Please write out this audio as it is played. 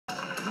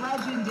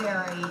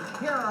legendary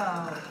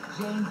hero,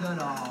 Jane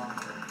Goodall.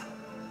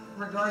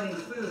 Regarding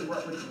food,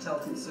 what would you tell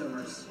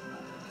consumers?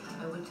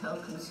 I would tell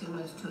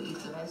consumers to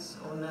eat less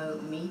or no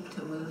meat,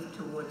 to move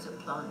towards a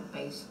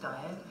plant-based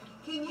diet.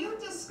 Can you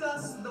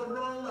discuss the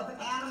role of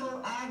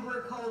animal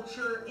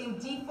agriculture in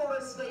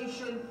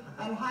deforestation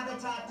and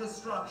habitat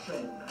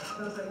destruction?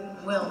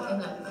 Well,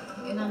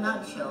 in a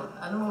nutshell,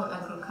 animal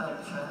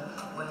agriculture,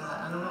 where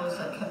animals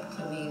are kept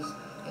in these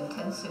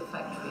intensive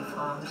factory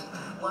farms,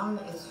 one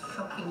is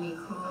shockingly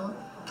cruel.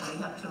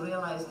 We have to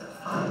realize that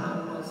farm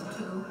animals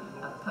too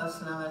have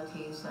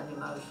personalities and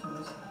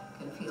emotions,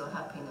 can feel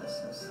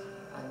happiness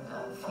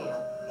and fear.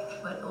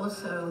 But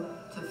also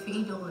to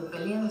feed all the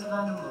billions of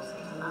animals that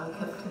are now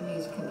kept in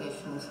these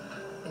conditions,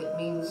 it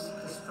means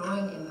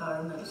destroying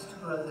environments to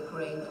grow the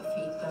grain to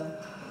feed them,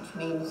 which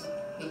means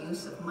the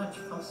use of much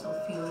fossil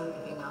fuel,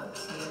 giving out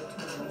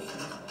CO2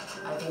 emissions,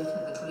 adding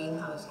to the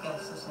greenhouse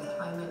gases and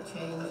climate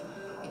change.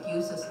 It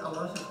uses a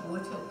lot of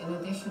water. In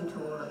addition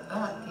to all of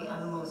that, the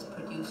animals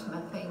produce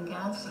methane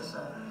gas as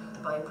a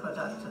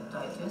byproduct of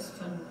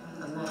digestion,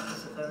 and that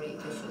is a very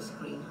vicious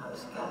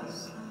greenhouse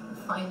gas. And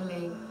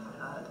finally,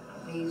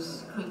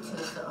 these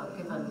creatures are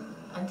given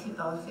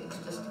antibiotics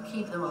just to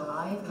keep them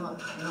alive, not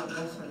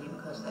necessarily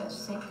because they're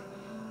sick,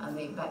 and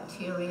the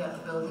bacteria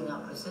are building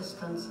up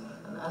resistance.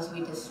 And as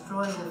we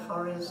destroy the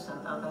forests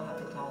and other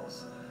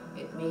habitats,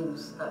 it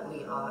means that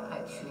we are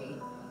actually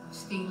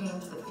stealing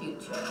the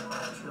future of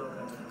our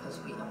children, because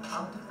we are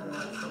part of the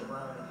natural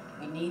world.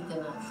 We need the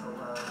natural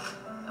world,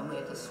 and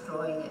we're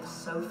destroying it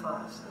so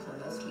fast that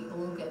unless we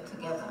all get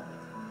together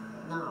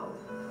now,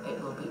 it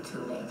will be too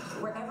late.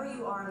 Wherever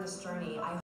you are on this journey, I